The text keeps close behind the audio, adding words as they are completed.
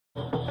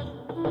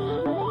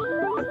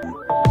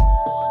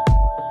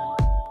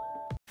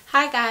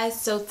Hi guys,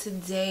 so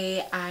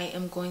today I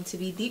am going to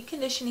be deep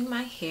conditioning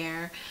my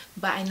hair,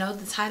 but I know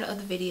the title of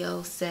the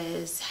video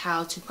says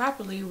how to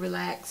properly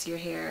relax your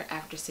hair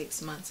after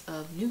 6 months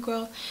of new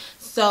growth.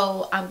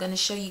 So I'm going to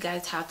show you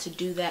guys how to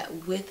do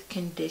that with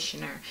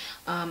conditioner.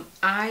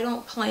 I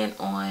don't plan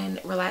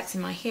on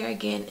relaxing my hair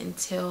again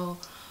until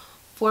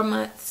 4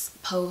 months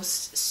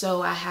post,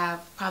 so I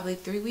have probably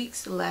 3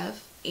 weeks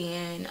left,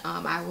 and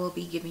I will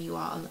be giving you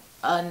all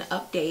an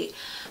update.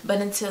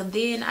 But until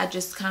then, I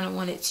just kind of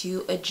wanted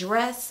to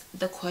address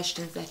the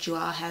questions that you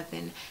all have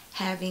been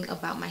having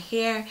about my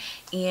hair.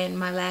 In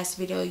my last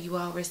video, you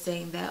all were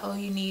saying that, oh,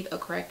 you need a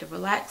corrective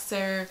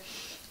relaxer,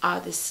 all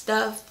this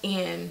stuff,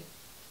 and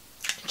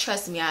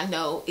trust me, I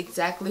know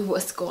exactly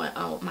what's going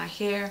on with my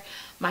hair.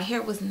 My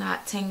hair was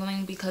not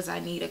tangling because I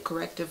need a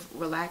corrective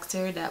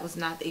relaxer. That was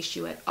not the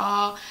issue at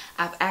all.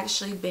 I've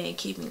actually been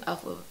keeping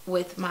up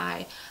with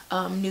my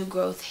new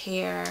growth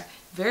hair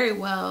very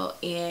well,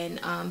 and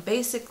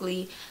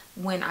basically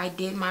when I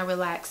did my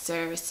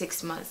relaxer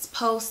 6 months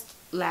post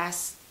my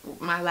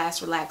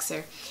last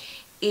relaxer,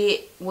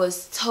 it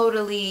was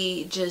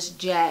totally just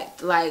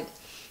jacked. Like,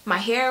 my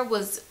hair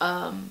was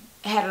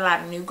had a lot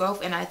of new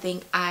growth, and I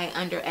think I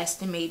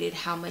underestimated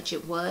how much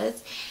it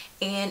was.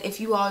 And if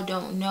you all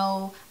don't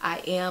know, I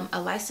am a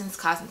licensed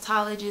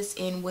cosmetologist,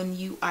 and when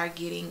you are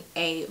getting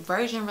a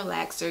virgin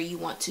relaxer, you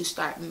want to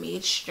start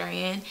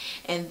mid-strand,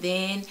 and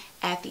then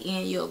at the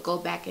end you'll go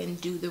back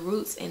and do the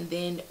roots and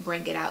then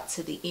bring it out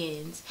to the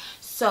ends.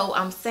 So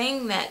I'm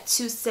saying that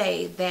to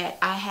say that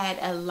I had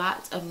a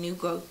lot of new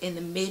growth in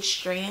the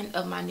mid-strand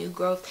of my new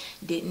growth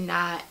did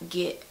not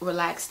get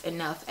relaxed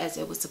enough as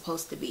it was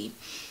supposed to be.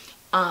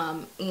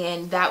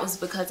 And that was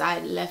because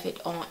I left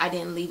it on. I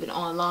didn't leave it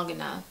on long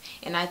enough,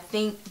 and I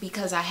think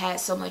because I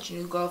had so much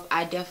new growth,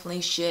 I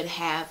definitely should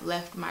have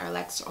left my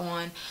relaxer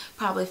on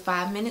probably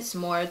 5 minutes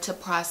more to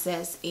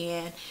process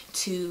and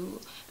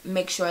to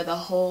make sure the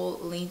whole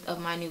length of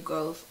my new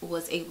growth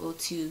was able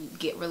to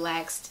get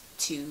relaxed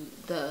to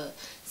the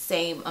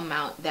same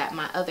amount that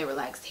my other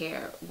relaxed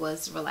hair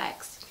was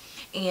relaxed.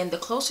 And the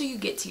closer you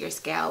get to your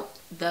scalp,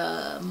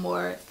 the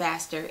more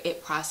faster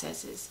it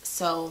processes.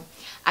 So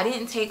I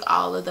didn't take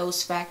all of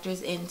those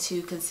factors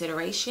into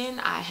consideration.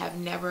 I have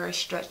never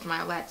stretched my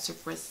relaxer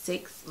for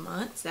 6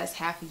 months. That's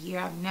half a year.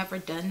 I've never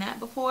done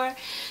that before.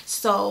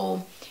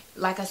 So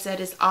like I said,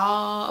 it's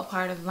all a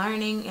part of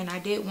learning, and I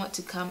did want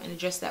to come and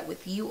address that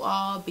with you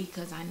all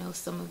because I know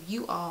some of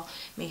you all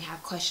may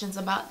have questions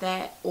about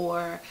that,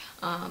 or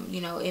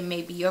you know, it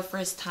may be your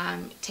first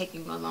time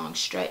taking a long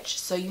stretch.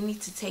 So you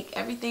need to take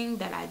everything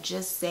that I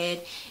just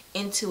said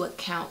into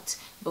account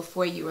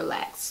before you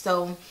relax.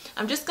 So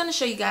I'm just going to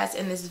show you guys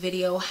in this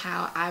video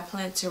how I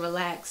plan to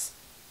relax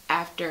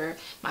after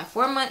my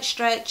 4-month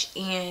stretch,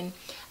 and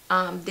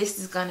this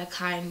is gonna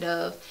kind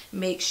of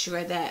make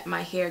sure that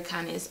my hair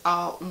kind of is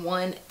all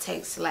one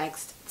textile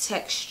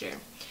texture.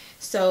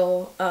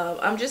 So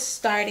I'm just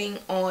starting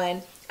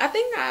on, I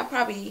think I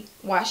probably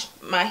washed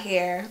my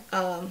hair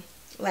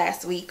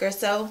last week or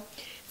so.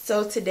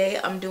 So today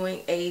I'm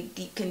doing a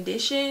deep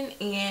condition,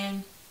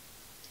 and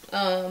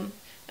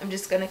I'm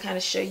just gonna kind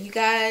of show you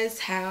guys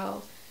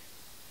how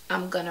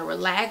I'm gonna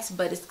relax,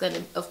 but it's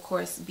gonna of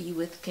course be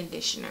with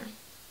conditioner.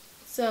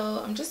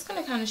 So I'm just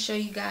gonna kind of show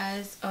you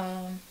guys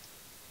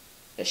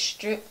a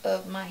strip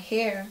of my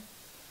hair.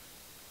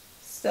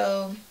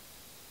 So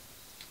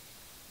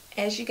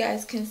as you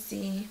guys can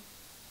see,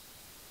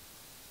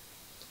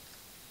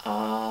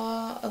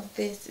 all of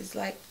this is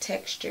like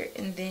texture,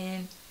 and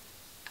then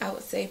I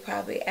would say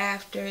probably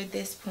after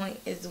this point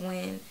is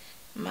when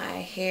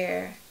my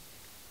hair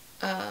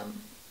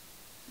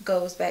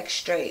goes back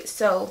straight.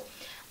 So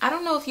I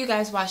don't know if you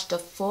guys watched the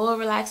full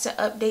relaxer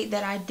update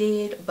that I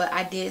did, but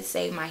I did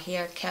say my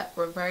hair kept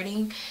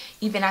reverting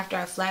even after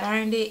I flat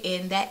ironed it,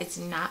 and that is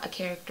not a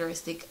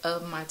characteristic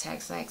of my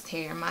textile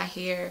hair. My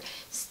hair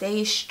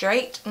stays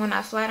straight when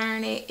I flat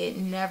iron it. It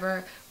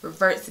never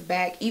reverts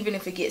back. Even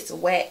if it gets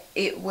wet,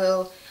 it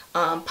will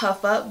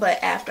puff up,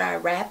 but after I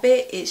wrap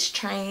it, it's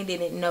trained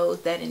and it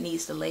knows that it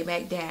needs to lay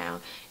back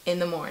down in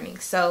the morning.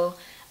 So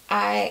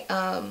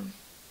I'm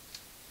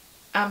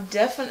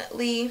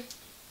definitely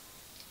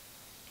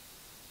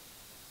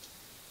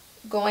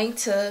going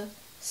to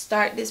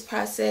start this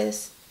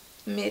process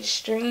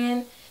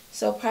mid-strand.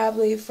 So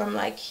probably from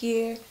like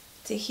here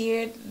to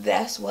here,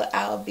 that's what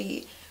I'll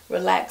be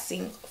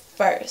relaxing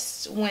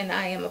first when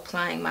I am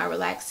applying my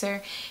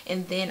relaxer,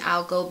 and then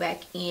I'll go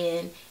back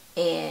in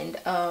and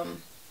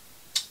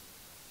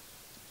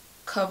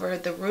cover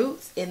the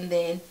roots, and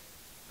then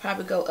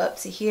probably go up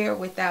to here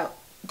without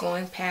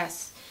going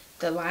past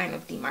the line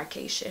of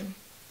demarcation.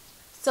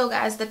 So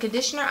guys, the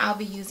conditioner I'll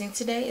be using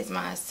today is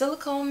my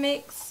silicone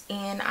mix,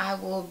 and I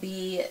will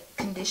be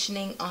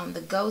conditioning on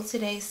the go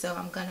today. So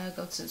I'm gonna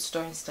go to the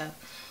store and stuff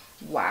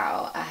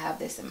while I have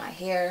this in my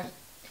hair.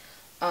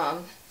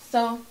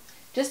 So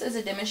just as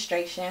a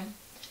demonstration,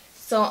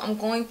 so I'm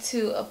going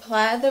to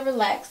apply the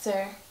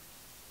relaxer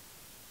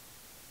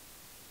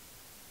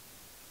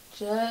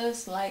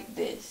just like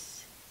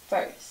this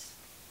first.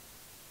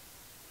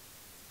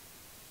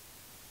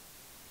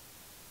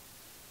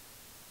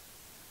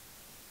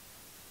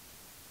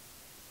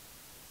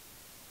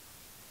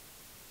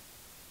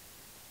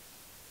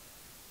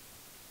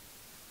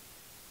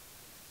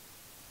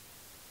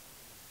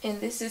 And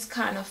this is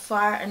kind of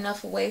far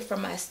enough away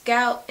from my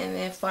scalp and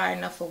then far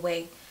enough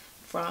away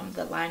from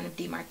the line of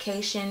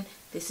demarcation.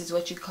 This is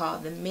what you call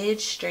the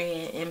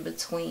mid-strand in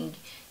between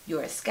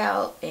your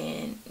scalp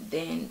and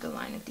then the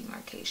line of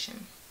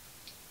demarcation.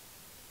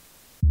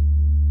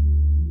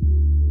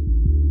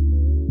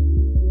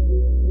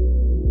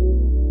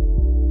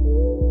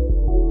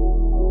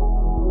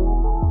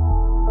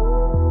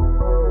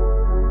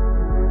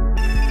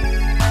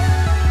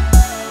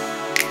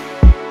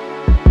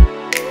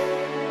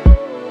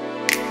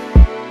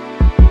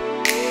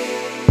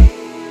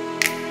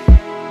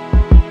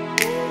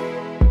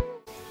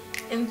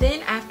 And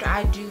then after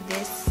I do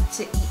this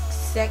to each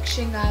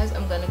section, guys,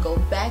 I'm going to go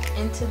back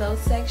into those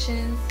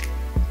sections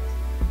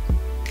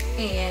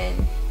and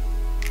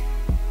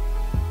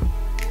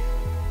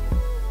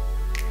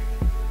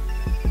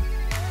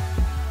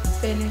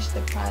finish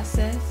the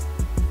process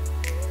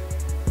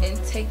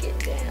and take it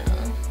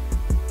down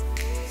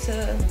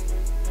to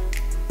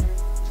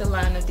the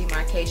line of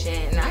demarcation.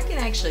 And I can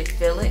actually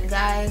feel it,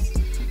 guys.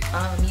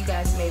 You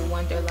guys may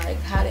wonder,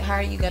 like, how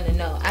are you going to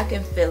know? I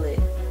can feel it.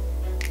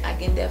 I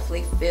can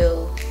definitely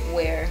feel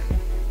where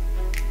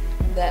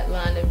that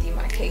line of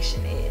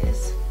demarcation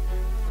is.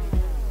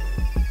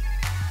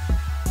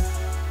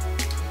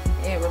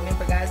 And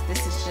remember, guys,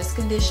 this is just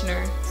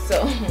conditioner,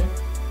 so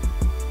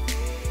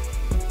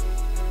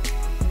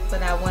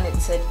but I wanted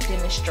to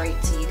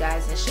demonstrate to you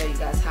guys and show you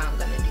guys how I'm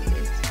gonna do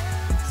this.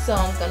 So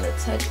I'm gonna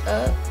touch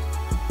up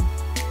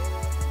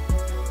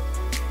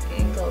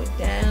and go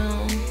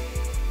down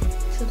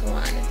to the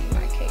line of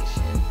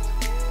demarcation.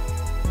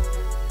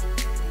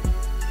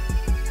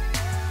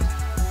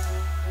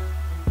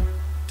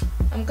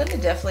 I'm gonna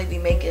definitely be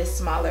making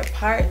smaller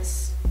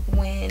parts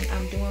when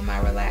I'm doing my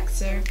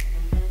relaxer,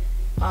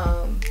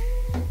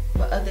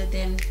 but other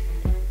than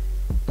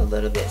a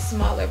little bit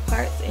smaller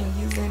parts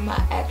and using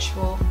my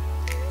actual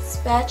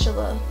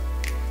spatula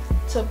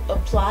to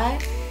apply,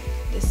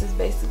 this is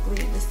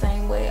basically the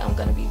same way I'm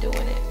gonna be doing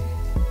it.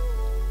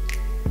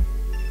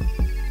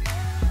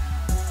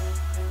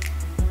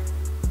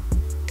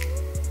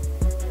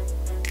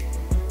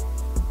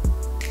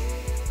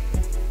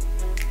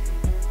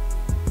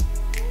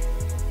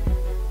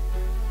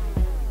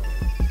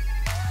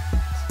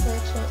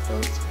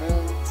 Those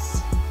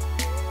roots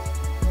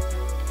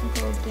and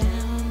go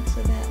down to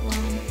that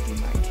line of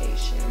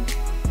demarcation.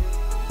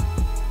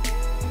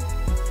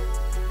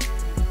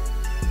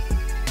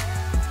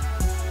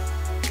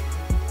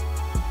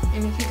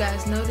 And if you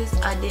guys notice,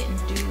 I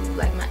didn't do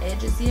like my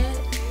edges yet,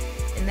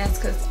 and that's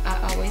because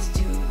I always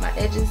do my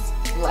edges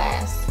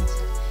last.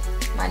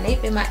 My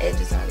nape and my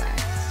edges are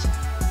last.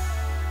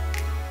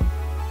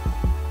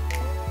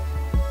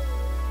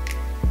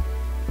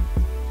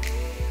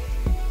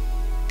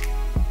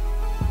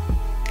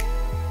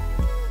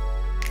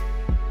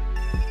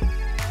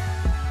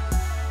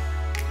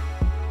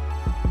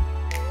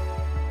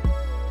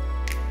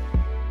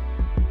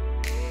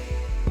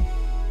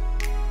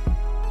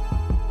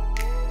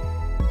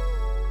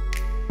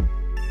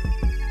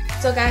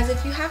 So guys,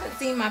 if you haven't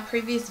seen my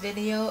previous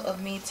video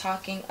of me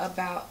talking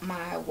about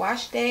my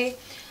wash day,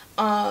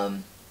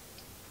 I'm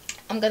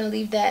gonna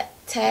leave that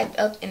tagged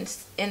up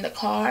in the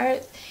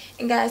card.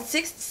 And guys,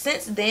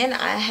 since then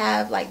I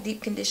have like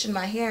deep conditioned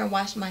my hair and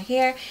washed my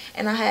hair,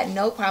 and I had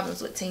no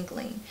problems with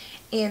tingling.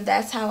 And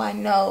that's how I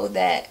know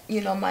that,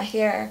 you know, my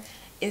hair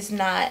is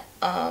not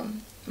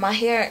my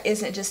hair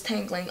isn't just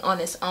tangling on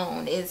its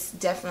own. It's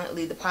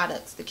definitely the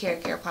products, the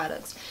care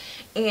products.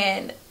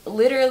 And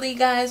literally,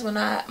 guys, when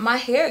my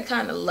hair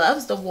kind of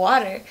loves the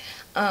water,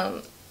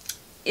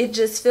 it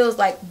just feels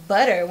like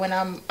butter when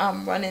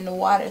I'm running the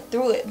water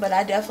through it. But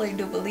I definitely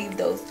do believe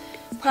those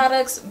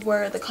products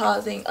were the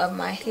causing of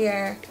my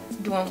hair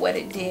doing what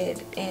it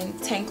did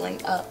and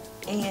tangling up,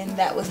 and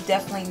that was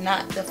definitely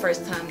not the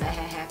first time that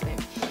had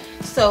happened.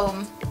 So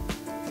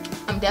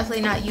I'm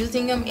definitely not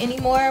using them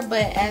anymore,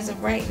 but as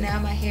of right now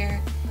my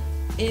hair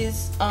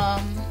is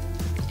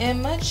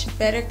in much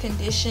better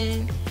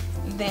condition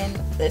than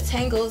the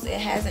tangles. It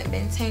hasn't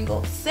been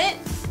tangled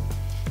since,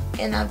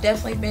 and I've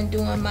definitely been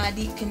doing my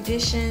deep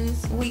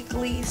conditions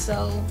weekly,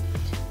 so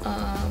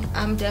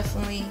I'm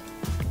definitely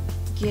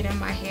getting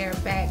my hair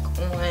back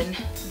on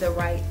the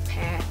right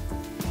path.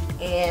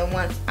 And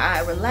once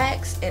I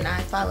relax and I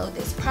follow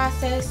this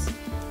process,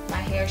 my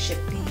hair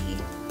should be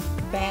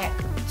back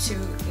to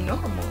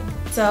normal.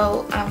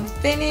 So I'm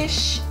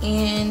finished,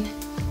 and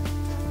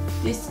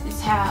this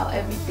is how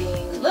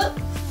everything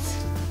looks.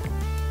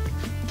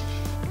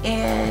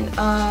 And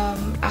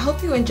I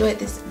hope you enjoyed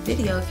this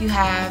video. If you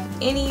have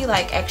any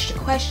like extra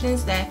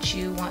questions that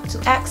you want to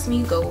ask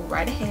me, go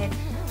right ahead,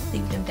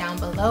 leave them down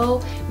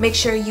below. Make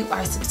sure you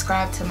are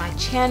subscribed to my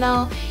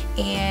channel,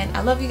 and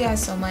I love you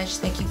guys so much.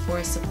 Thank you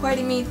for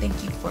supporting me,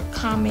 thank you for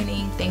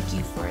commenting, thank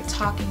you for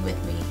talking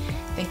with me,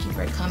 thank you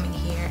for coming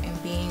here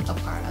and being a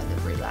part of the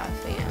BrianneLive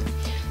fam.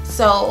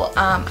 So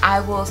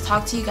I will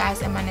talk to you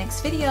guys in my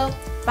next video.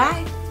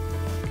 Bye.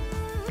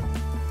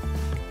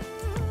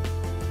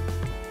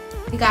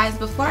 Hey guys,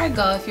 before I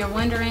go, if you're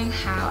wondering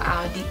how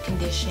I'll deep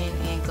condition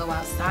and go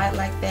outside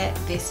like that,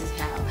 this is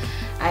how.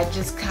 I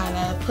just kind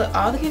of put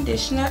all the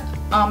conditioner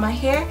on my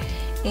hair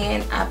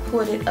and I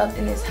put it up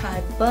in this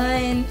high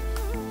bun,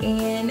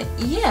 and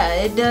yeah,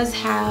 it does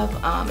have,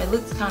 it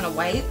looks kind of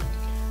white.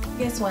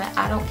 Guess what?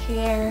 I don't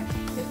care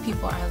if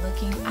people are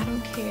looking. I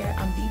don't care.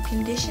 I'm deep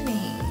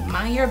conditioning.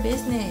 Mind your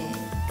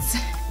business.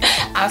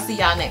 I'll see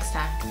y'all next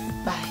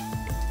time. Bye.